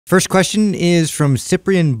First question is from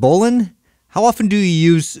Cyprian Bolin. How often do you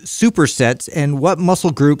use supersets, and what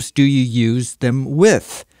muscle groups do you use them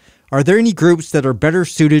with? Are there any groups that are better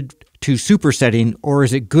suited to supersetting, or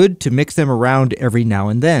is it good to mix them around every now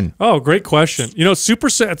and then? Oh, great question. You know,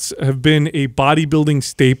 supersets have been a bodybuilding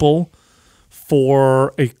staple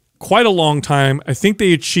for quite a long time. I think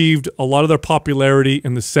they achieved a lot of their popularity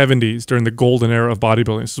in the 70s during the golden era of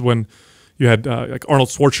bodybuilding. This is when you had like Arnold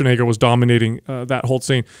Schwarzenegger was dominating that whole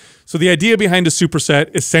scene. So the idea behind a superset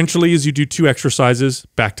essentially is you do 2 exercises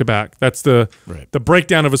back to back. That's the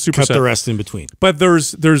breakdown of a superset. Cut the rest in between. But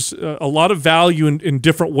there's a lot of value in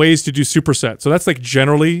different ways to do supersets. So that's like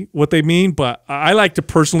generally what they mean. But I like to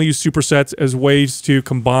personally use supersets as ways to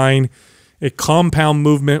combine a compound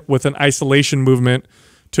movement with an isolation movement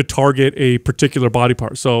to target a particular body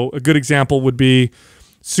part. So a good example would be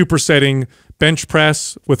supersetting bench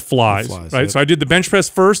press with flies, right? Yep. So I did the bench press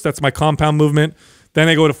first. That's my compound movement. Then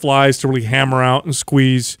I go to flies to really hammer out and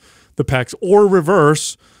squeeze the pecs. Or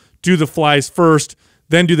reverse, do the flies first,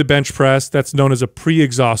 then do the bench press. That's known as a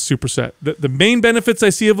pre-exhaust superset. The main benefits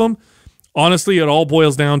I see of them, honestly, it all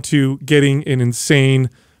boils down to getting an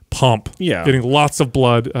insane pump, getting lots of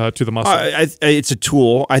blood to the muscle. It's a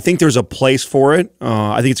tool. I think there's a place for it.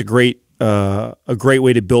 I think it's a great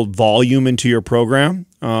way to build volume into your program.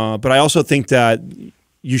 But I also think that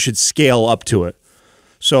you should scale up to it.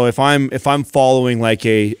 So if I'm following like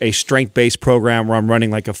a strength-based program where I'm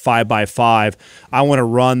running like a 5x5, I want to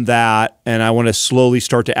run that and I want to slowly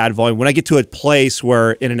start to add volume. When I get to a place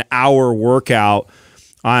where in an hour workout,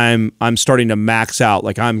 I'm starting to max out.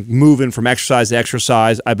 Like I'm moving from exercise to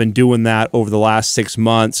exercise. I've been doing that over the last 6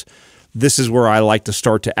 months. This is where I like to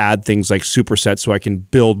start to add things like supersets so I can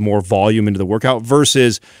build more volume into the workout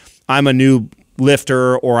versus I'm a new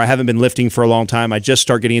lifter or I haven't been lifting for a long time. I just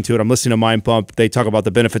start getting into it. I'm listening to Mind Pump. They talk about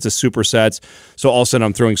the benefits of supersets. So all of a sudden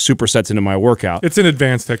I'm throwing supersets into my workout. It's an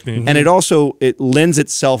advanced technique. And it lends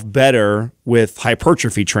itself better with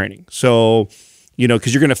hypertrophy training. So, you know,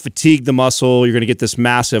 because you're going to fatigue the muscle, you're going to get this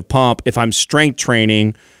massive pump. If I'm strength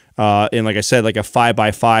training in, like I said, like a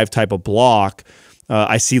 5x5 type of block,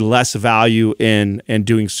 I see less value in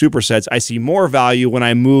doing supersets. I see more value when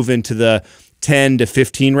I move into the 10 to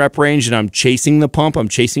 15 rep range and I'm chasing the pump, I'm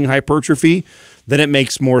chasing hypertrophy, then it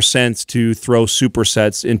makes more sense to throw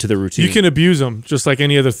supersets into the routine. You can abuse them just like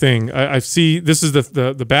any other thing. I see, this is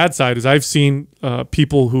the bad side, is I've seen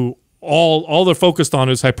people who all they're focused on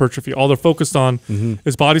is hypertrophy. All they're focused on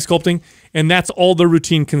is body sculpting, and that's all their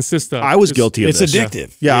routine consists of. I was guilty of this. It's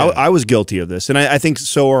addictive. Yeah, I was guilty of this, and I think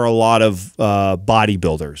so are a lot of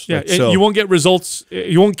bodybuilders. Yeah, like, so, you won't get results.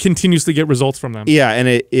 You won't continuously get results from them. Yeah, and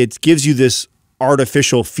it gives you this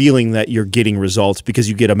artificial feeling that you're getting results because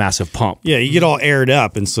you get a massive pump. Yeah, you get all aired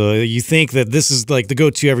up, and so you think that this is like the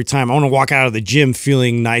go-to every time. I want to walk out of the gym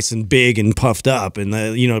feeling nice and big and puffed up, and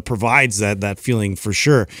you know, it provides that feeling for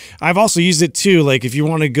sure. I've also used it too, like if you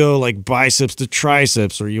want to go like biceps to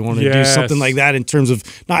triceps, or you want to do something like that in terms of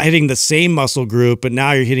not hitting the same muscle group, but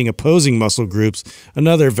now you're hitting opposing muscle groups.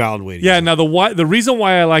 Another valid way to use it. Now the reason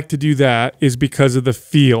why I like to do that is because of the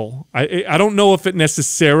feel. I don't know if it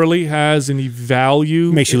necessarily has any value.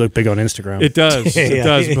 Makes you look big on Instagram. It does. It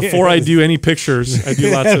does. Before I do any pictures, I do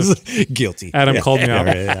lots of guilty. Adam called me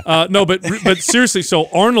out. No, but seriously. So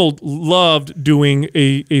Arnold loved doing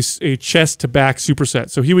a chest to back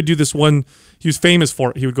superset. So he would do this one. He was famous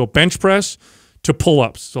for it. He would go bench press to pull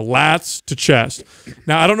ups, so lats to chest.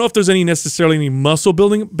 Now I don't know if there's necessarily any muscle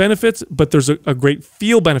building benefits, but there's a great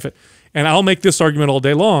feel benefit. And I'll make this argument all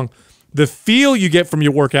day long. The feel you get from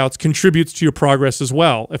your workouts contributes to your progress as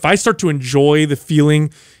well. If I start to enjoy the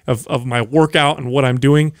feeling of my workout and what I'm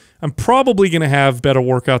doing, I'm probably going to have better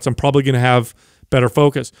workouts. I'm probably going to have better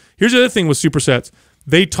focus. Here's the other thing with supersets.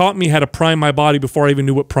 They taught me how to prime my body before I even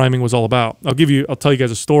knew what priming was all about. I'll tell you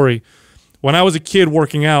guys a story. When I was a kid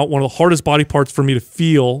working out, one of the hardest body parts for me to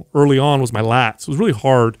feel early on was my lats. It was really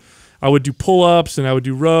hard. I would do pull-ups and I would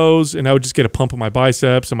do rows and I would just get a pump in my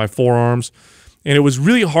biceps and my forearms. And it was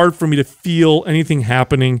really hard for me to feel anything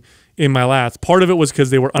happening in my lats. Part of it was because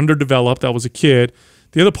they were underdeveloped. I was a kid.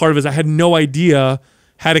 The other part of it is I had no idea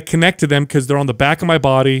how to connect to them because they're on the back of my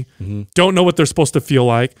body, don't know what they're supposed to feel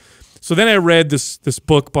like. So then I read this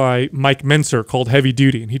book by Mike Menser called Heavy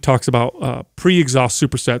Duty, and he talks about pre-exhaust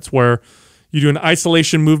supersets where you do an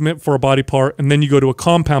isolation movement for a body part, and then you go to a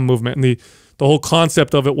compound movement. And the whole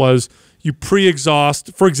concept of it was you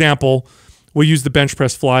pre-exhaust. For example, we'll use the bench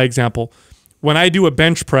press fly example. When I do a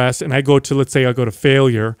bench press and I go to, let's say I go to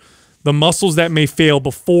failure, the muscles that may fail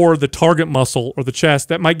before the target muscle or the chest,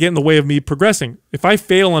 that might get in the way of me progressing. If I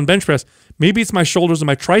fail on bench press, maybe it's my shoulders and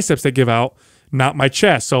my triceps that give out, not my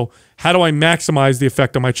chest. So how do I maximize the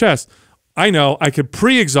effect on my chest? I know I could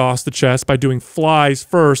pre-exhaust the chest by doing flies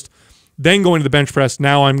first, then going to the bench press.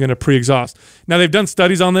 Now I'm going to pre-exhaust. Now they've done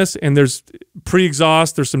studies on this, and there's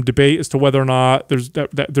pre-exhaust. There's some debate as to whether or not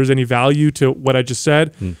there's any value to what I just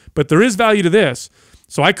said, but there is value to this.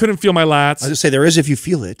 So I couldn't feel my lats. I was gonna say there is if you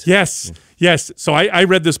feel it. Yes, yes. So I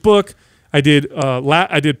read this book. I did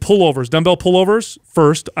pullovers, dumbbell pullovers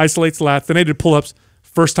first, isolates lats. Then I did pull-ups.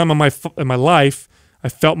 First time in my life, I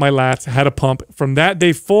felt my lats, had a pump. From that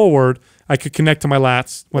day forward, I could connect to my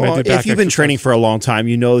lats when I did back if you've been training for a long time,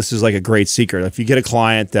 you know this is like a great secret. If you get a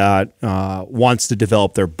client that wants to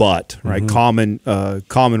develop their butt, right? Common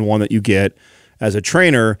one that you get as a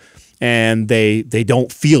trainer, and they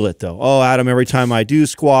don't feel it though. Oh, Adam, every time I do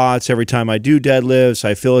squats, every time I do deadlifts,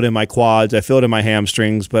 I feel it in my quads, I feel it in my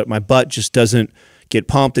hamstrings, but my butt just doesn't get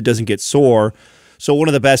pumped, it doesn't get sore. So one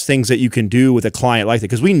of the best things that you can do with a client like that,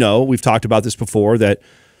 because we've talked about this before, that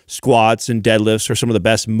squats and deadlifts are some of the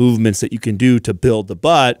best movements that you can do to build the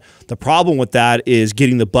butt. The problem with that is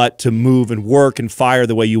getting the butt to move and work and fire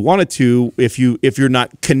the way you want it to if you're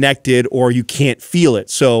not connected or you can't feel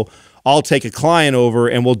it. So I'll take a client over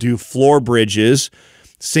and we'll do floor bridges,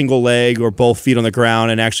 single leg or both feet on the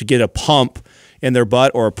ground, and actually get a pump in their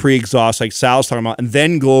butt or a pre-exhaust like Sal's talking about, and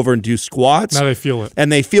then go over and do squats. Now they feel it.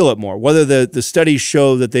 And they feel it more. Whether the studies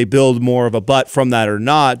show that they build more of a butt from that or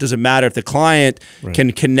not, doesn't matter. If the client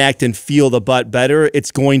can connect and feel the butt better, it's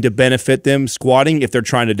going to benefit them squatting if they're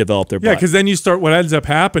trying to develop their butt. Yeah, because then what ends up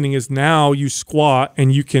happening is now you squat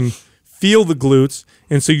and you can feel the glutes,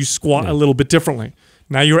 and so you squat a little bit differently.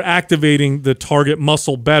 Now you're activating the target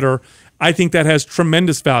muscle better. I think that has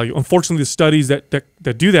tremendous value. Unfortunately, the studies that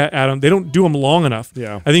do that, Adam, they don't do them long enough.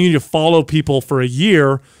 Yeah. I think you need to follow people for a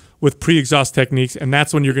year with pre-exhaust techniques, and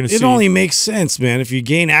that's when you're going to see. It only makes sense, man. If you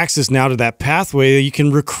gain access now to that pathway, you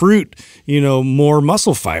can recruit, more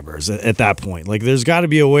muscle fibers at that point. Like, there's got to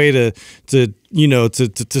be a way to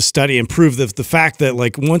study and prove the fact that,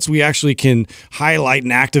 like, once we actually can highlight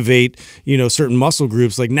and activate, certain muscle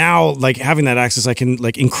groups, like now, like having that access, I can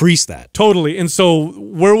like increase that. Totally. And so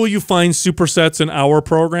where will you find supersets in our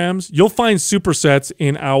programs? You'll find supersets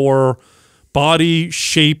in our body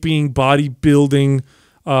shaping, body building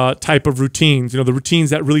type of routines. The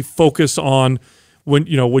routines that really focus on when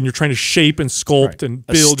you're trying to shape and sculpt and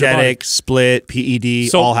build your body. Aesthetic, split,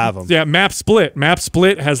 PED, all have them. Yeah, map split. Map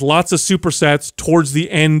split has lots of supersets towards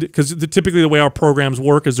the end, because typically the way our programs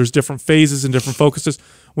work is there's different phases and different focuses.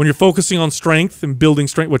 When you're focusing on strength and building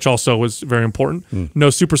strength, which also is very important, no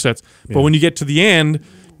supersets. But when you get to the end,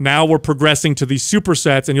 now we're progressing to these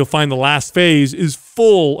supersets, and you'll find the last phase is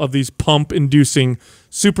full of these pump-inducing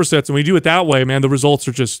supersets. And when you do it that way, man, the results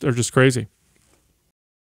are just crazy.